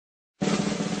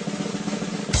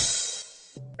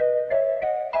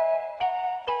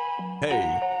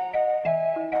Hey.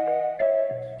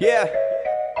 Yeah.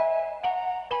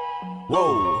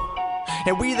 Whoa.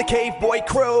 And we the Cave Boy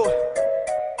crew.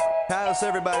 How's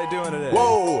everybody doing today?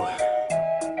 Whoa.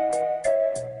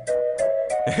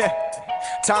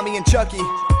 Tommy and Chucky.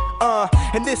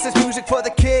 And this is music for the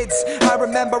kids. I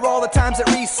remember all the times at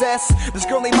recess. This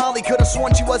girl named Molly could've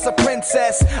sworn she was a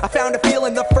princess. I found a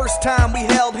feeling the first time we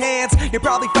held hands. You'll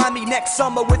probably find me next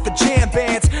summer with the jam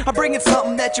bands. I'm bringing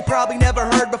something that you probably never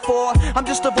heard before. I'm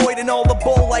just avoiding all the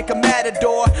bull like a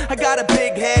matador. I got a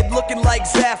big head looking like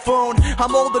Zafoon.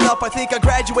 I'm old enough, I think I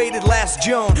graduated last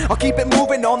June. I'll keep it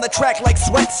moving on the track like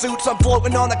sweatsuits. I'm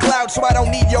floating on the clouds so I don't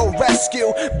need your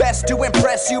rescue. Best to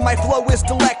impress you, my flow is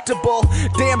delectable.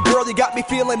 Damn girl, you got me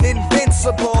feeling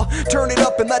invincible. Turn it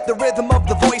up and let the rhythm of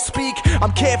the voice speak.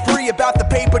 I'm carefree about the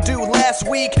paper due last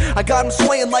week. I got him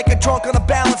swaying like a drunk on a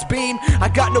balance beam. I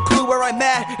got no clue where I'm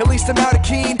at least I'm out of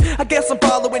keen. I guess I'm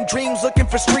following dreams, looking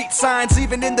for street signs.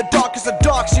 Even in the darkest of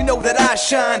darks, you know that I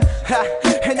shine.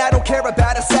 And I don't care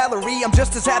about a salary. I'm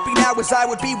just as happy now as I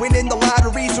would be winning the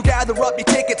lottery. So gather up your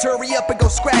tickets, hurry up and go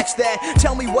scratch that.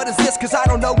 Tell me what is this, cause I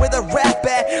don't know where the rap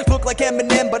at. Look like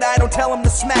Eminem, but I don't tell him to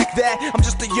smack that. I'm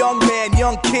just a young man,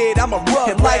 young kid, I'm a rug.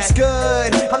 And life's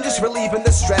good, I'm just relieving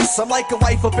the stress. I'm like a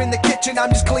wife up in the kitchen,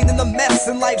 I'm just cleaning the mess.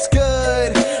 And life's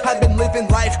good, I've been living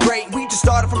life great. We just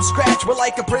started from scratch, we're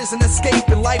like a prison escape.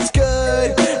 And life's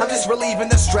good, I'm just relieving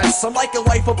the stress. I'm like a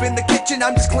wife up in the kitchen,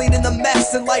 I'm just cleaning the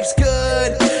mess. And life's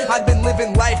good, I've been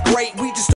living life great. We just